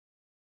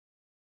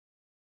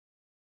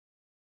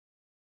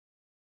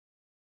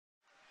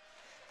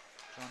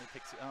Johnny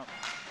picks it up.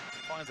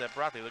 Finds there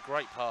Bradley with a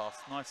great pass.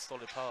 Nice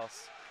solid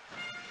pass.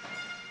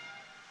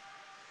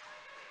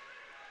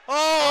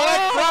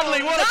 Oh,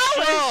 Bradley, what a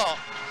shot!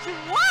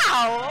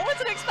 Wow, I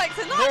wasn't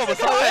expecting that to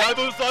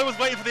go in. I was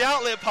waiting for the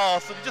outlet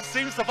pass, and it just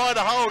seems to find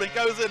a hole and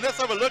goes in. Let's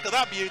have a look at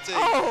that beauty.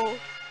 Oh.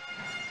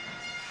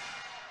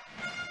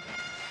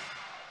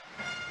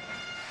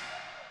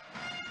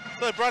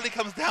 So Bradley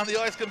comes down the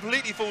ice,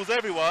 completely fools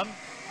everyone,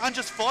 and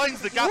just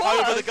finds the gap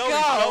over the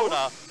goalie's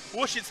shoulder.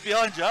 Whoosh, it's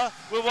behind you.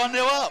 We're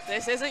 1-0 up.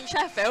 This isn't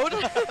Sheffield.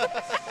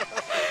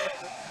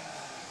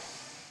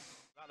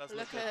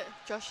 Look at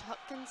Josh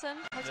Hodgkinson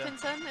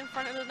in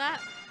front of the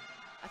net.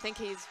 I think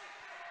he's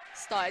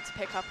started to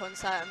pick up on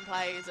certain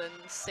plays and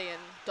seeing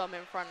Dom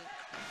in front.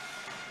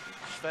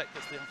 Schweck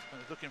is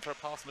looking for a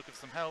pass, looking for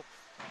some help.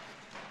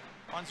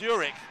 Finds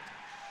Jurek.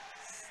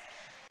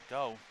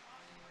 Goal.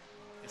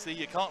 You see,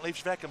 you can't leave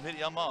Schweck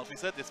completely unmarked. We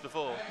said this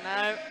before.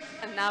 No,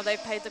 and now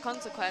they've paid the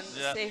consequence.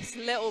 Yeah. These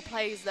little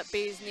plays that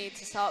bees need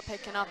to start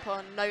picking up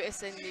on,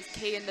 noticing these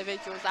key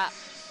individuals that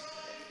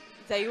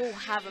they all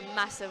have a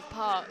massive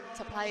part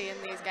to play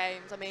in these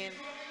games. I mean,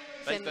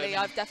 Finley,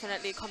 I've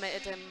definitely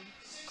commented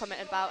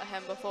about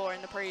him before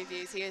in the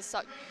previews. He is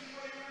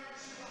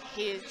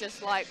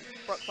just like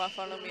Brook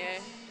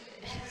Bartholomew.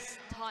 He's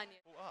tiny.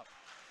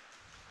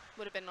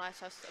 Would have been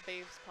nice just a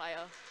Bees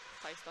player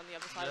placed on the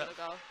other side of the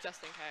goal,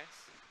 just in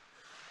case.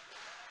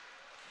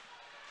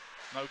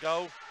 No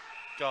goal.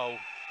 Goal.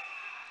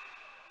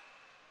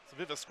 It's a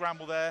bit of a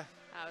scramble there.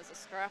 That was a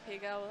scrappy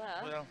goal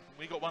there. Well,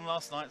 we got one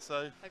last night,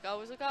 so... A goal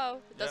was a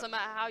goal. It doesn't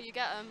matter how you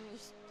get them.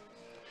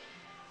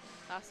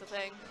 That's the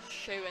thing.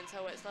 Shoot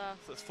until it's there.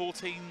 So it's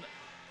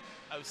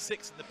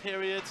 14:06 in the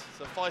period,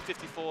 so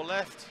 5:54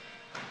 left.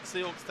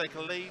 Seahawks take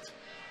a lead.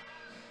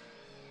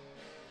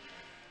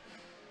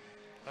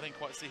 I didn't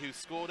quite see who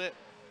scored it.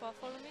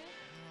 Bartholomew?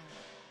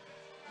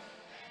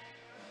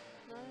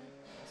 No.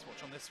 Let's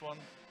watch on this one.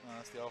 No,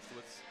 that's the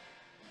afterwards.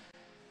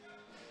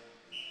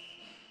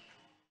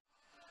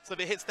 So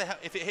if it hits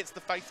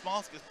the face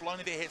mask, it's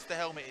blind. If it hits the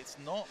helmet, it's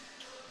not.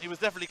 He was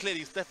definitely clear.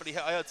 He's definitely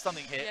hit. I heard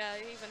something hit. Yeah,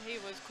 even he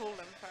was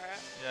calling for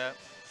it. Yeah.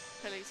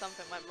 Clearly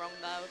something went wrong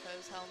there with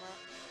his helmet.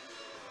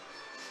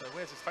 So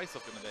where's his face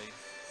off going to be?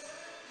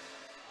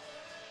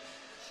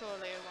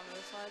 Surely one of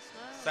the sides,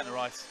 no? Centre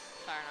ice.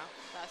 Fair enough.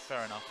 That's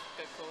fair enough.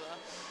 Good call there.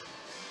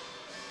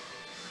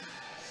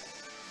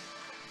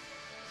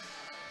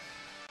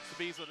 The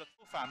Bees were the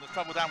fan that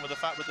travelled down with the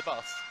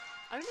bus.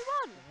 Only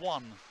one?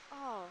 One.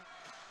 Oh.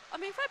 I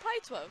mean, fair play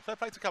to him. Fair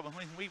play to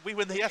Cumberland. I mean, we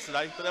win there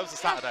yesterday, but that was a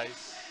Saturday.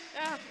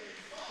 Yeah.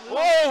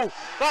 Whoa!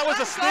 That was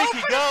a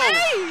sneaky goal!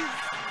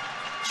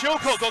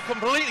 Chilcott got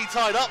completely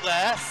tied up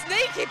there.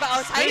 Sneaky, but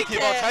I'll take it.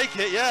 Sneaky, but I'll take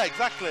it, yeah,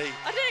 exactly.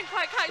 I didn't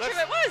quite catch who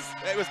it was.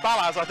 It was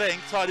Balaz, I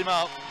think, tied him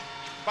up.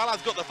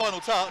 Balaz got the final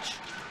touch.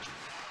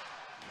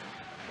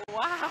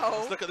 Wow.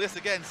 Let's look at this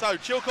again. So,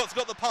 Chilcott's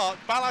got the puck.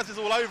 Balaz is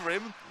all over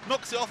him,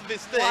 knocks it off of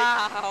his stick.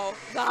 Wow,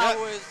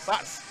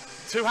 That's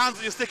two hands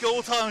on your stick at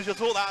all times. You're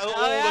taught that all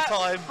the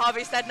time.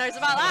 Harvey Stead knows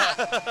about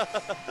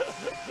that.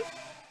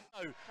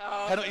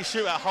 Penalty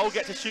shootout. Hull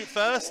get to shoot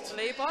first.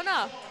 Lee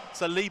Bonner.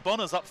 So Lee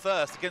Bonner's up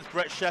first against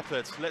Brett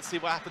Shepherd. Let's see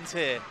what happens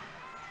here.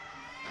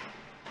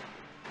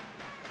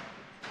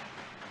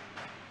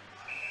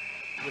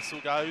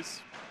 Whistle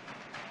goes.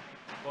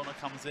 Bonner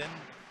comes in.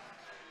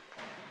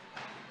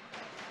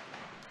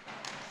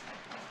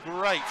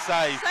 Great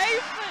save.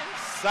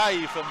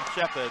 Save from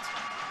Shepherd.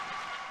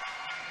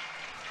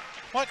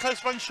 Quite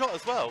close range shot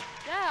as well.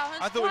 Yeah,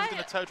 I thought he was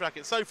going to toe drag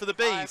it. So for the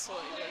Bees. I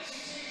thought he was.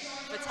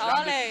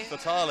 Vitali.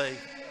 Vitali.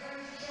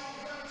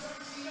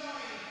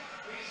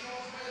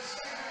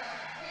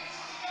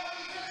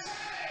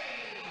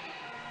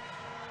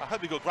 I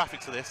hope you got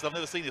graphics for this. I've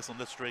never seen this on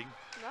the stream.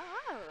 No,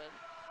 I haven't.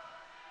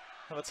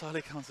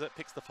 Vitali comes up,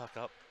 picks the puck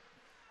up.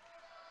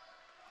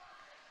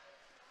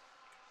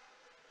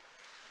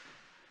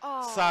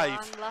 Oh, save.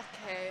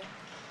 Unlucky.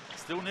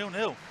 Still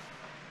 0-0.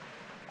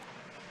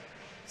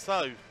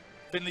 So,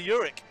 Finley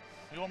Jurek,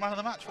 you're man of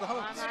the match for the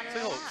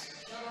Seahawks.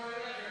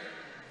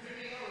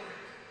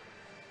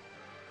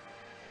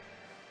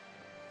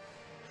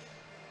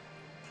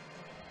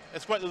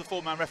 It's great that the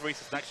four-man referee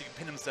system actually can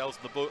pin themselves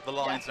on the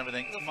lines and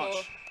everything. It's much.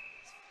 So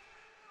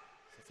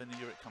Finley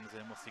Jurek comes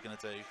in. What's he going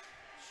to do?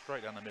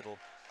 Straight down the middle.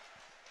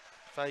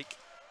 Fake.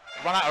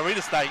 Run out of real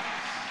estate.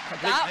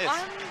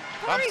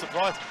 I'm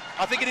surprised.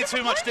 I think he did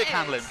too much stick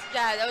handling.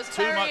 Yeah, that was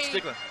too much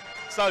stick handling.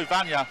 So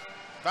Vanya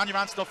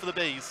Antonov for the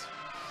Bees.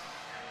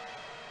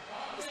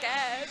 I'm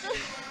scared.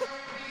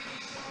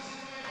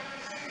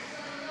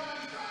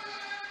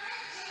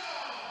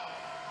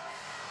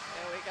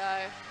 There we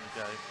go.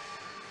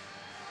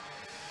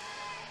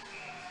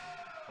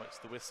 Waits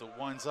the whistle,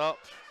 winds up.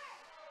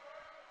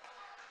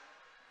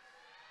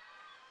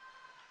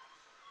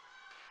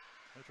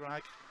 No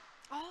drag.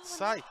 Oh,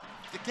 save.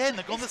 Again,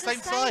 they've gone the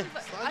same side.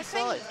 I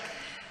think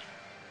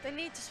they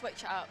need to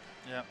switch it up.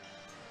 Yeah.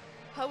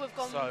 Hull have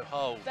gone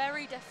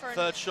very different.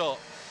 Third shot.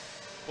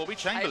 Bobby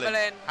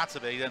Chamberlain. Had to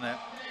be, didn't it?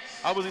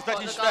 I was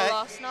expecting Schweck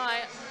last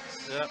night.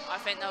 Yeah. I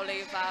think they'll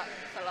leave that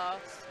for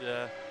last.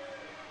 Yeah.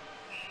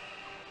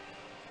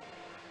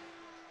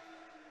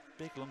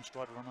 Big long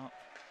stride run up.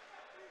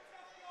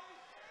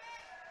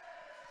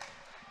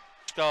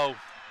 Goal.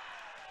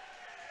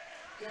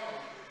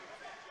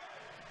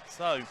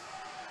 So,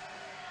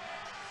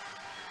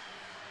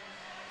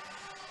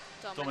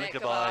 Dominic,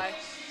 goodbye.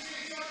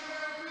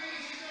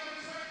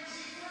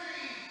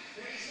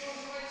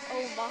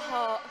 Oh, my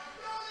heart.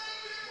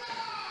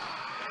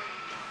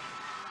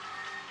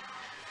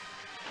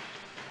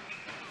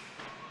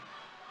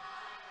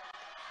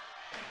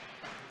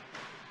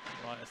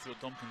 Right, let's see what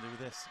Dom can do with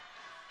this.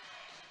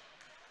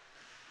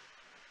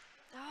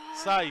 Oh,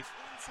 Save.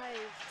 Saved.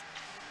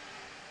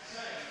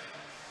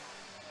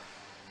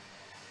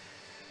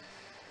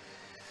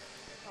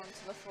 On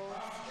to the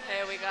fourth.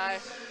 Here we go.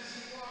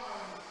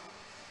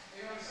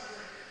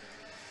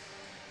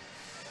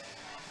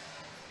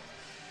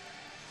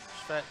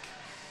 Schweck.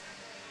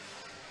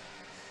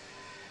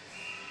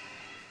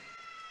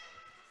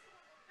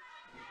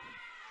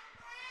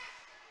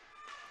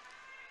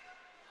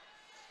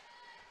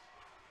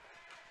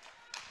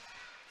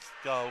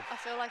 Goal. I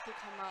feel like he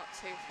come out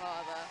too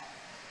far there.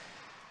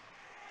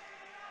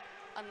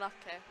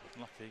 Unlucky.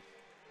 Lucky.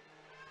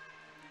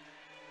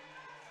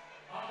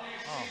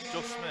 Oh,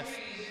 Josh Smith.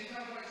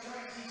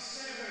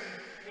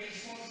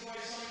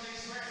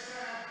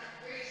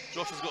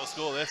 Josh has got to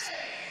score this.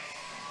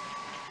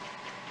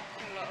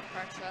 A lot of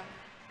pressure.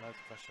 Loads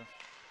of pressure.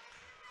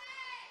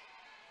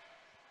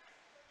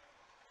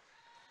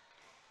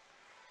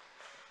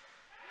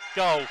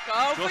 Goal.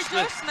 Goal for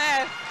Josh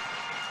Smith.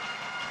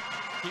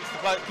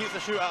 Keeps the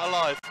shootout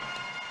alive.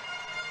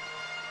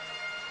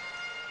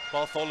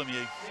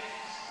 Bartholomew.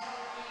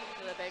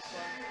 For the big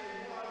one.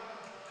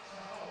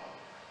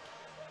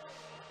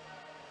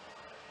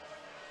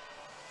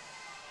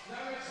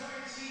 Number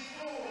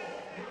 24,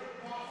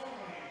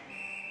 Bartholomew.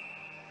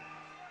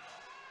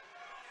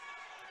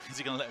 Is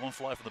he going to let one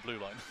fly from the blue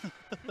line?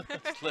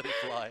 Just let it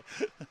fly.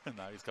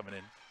 No, he's coming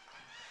in.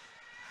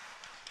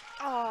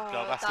 Oh,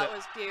 Goal, that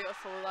was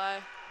beautiful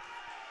though.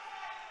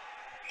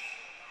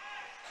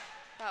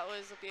 That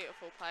was a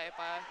beautiful play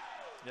by.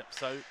 Yep,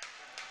 so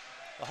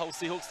the whole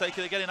Seahawks take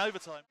it again in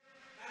overtime.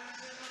 And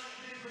tonight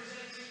been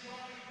presented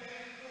by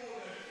Ben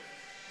Gordon.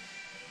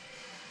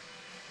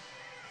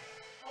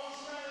 On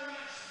to man of the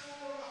match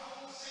for the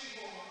whole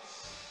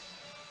Seahawks.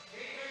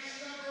 It goes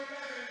to number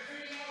 11,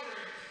 Vinny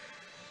Ulrich.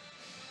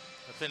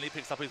 Finley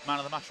picks up his Man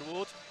of the Match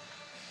award.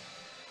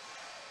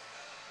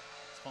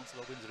 Sponsored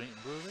by Windsor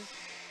Eaton Brewery.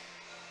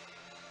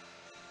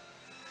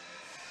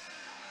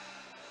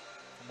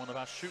 From one of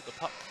our shoot the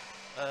puck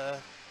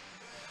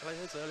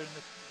players earlier in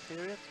the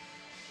period.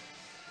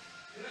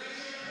 Ladies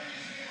and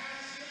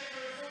gentlemen, please put your hands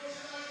together for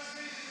tonight's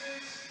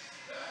visitors,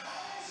 the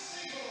whole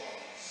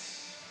Seahawks.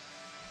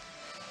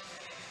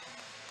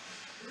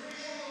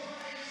 Original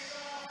players,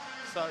 staff,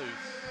 and So,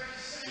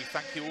 fans of we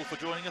thank you all for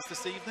joining us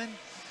this evening.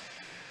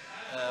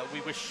 We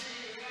wish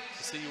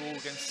to see you all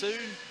again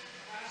soon.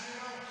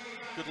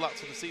 Good luck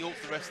to the Seahawks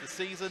for the rest of the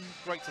season.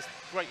 Great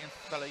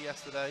fella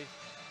yesterday.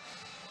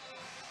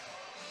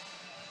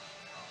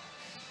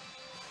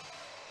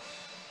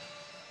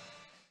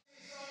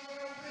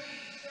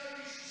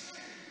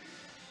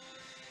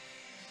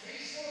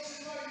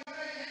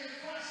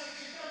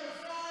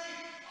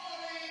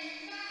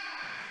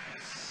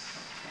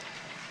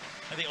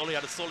 I think Ollie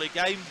had a solid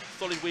game,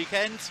 solid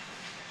weekend.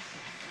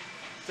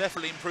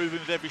 Definitely improving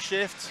with every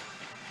shift.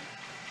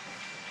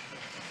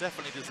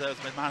 Definitely deserves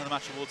a Man of the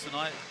Match award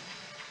tonight.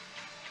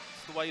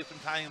 It's the way he's been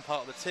playing,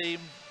 part of the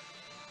team.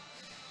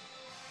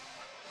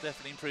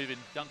 Definitely improving.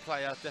 Young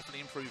player,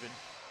 definitely improving.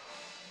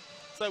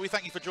 So we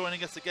thank you for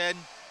joining us again.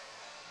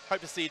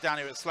 Hope to see you down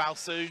here at Slough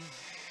soon.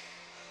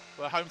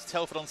 We're home to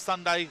Telford on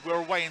Sunday. We're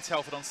away in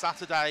Telford on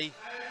Saturday.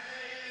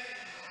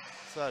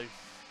 So,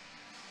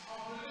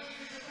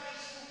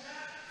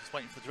 just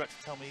waiting for the director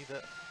to tell me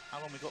that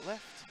how long we got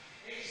left.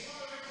 It's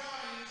one of a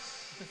kind.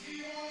 If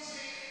you want it,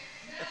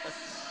 now's the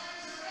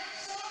time to make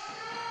some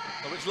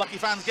noise. Which lucky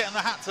fan's getting the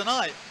hat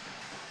tonight?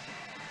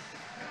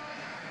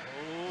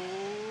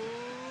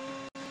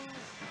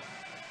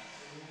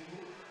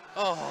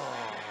 Oh.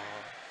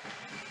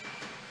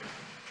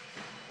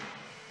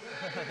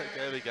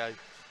 There we go. Ladies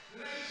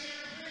and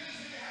gentlemen, please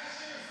put your hands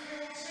together for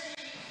your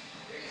team.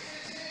 It's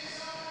the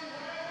TSI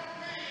Royal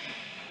Bees.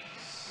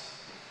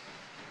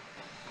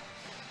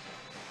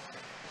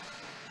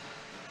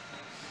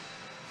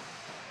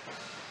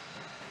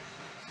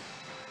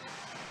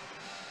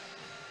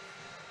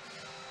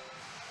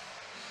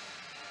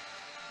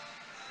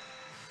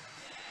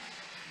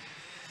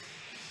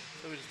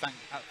 So we just thank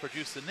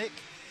producer Nick,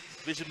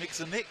 vision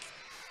mixer Nick,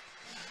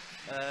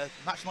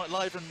 Match Night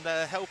Live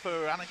and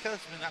helper Annika.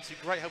 It's been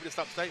absolutely great helping us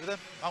up to date with them.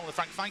 I want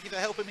to thank you for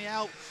helping me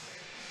out.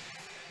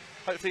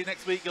 Hopefully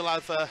next week you'll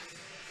have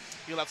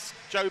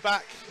Joe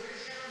back.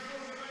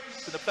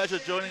 It's been a pleasure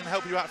joining and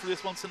helping you out for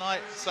this one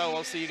tonight. So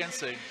I'll see you again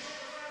soon.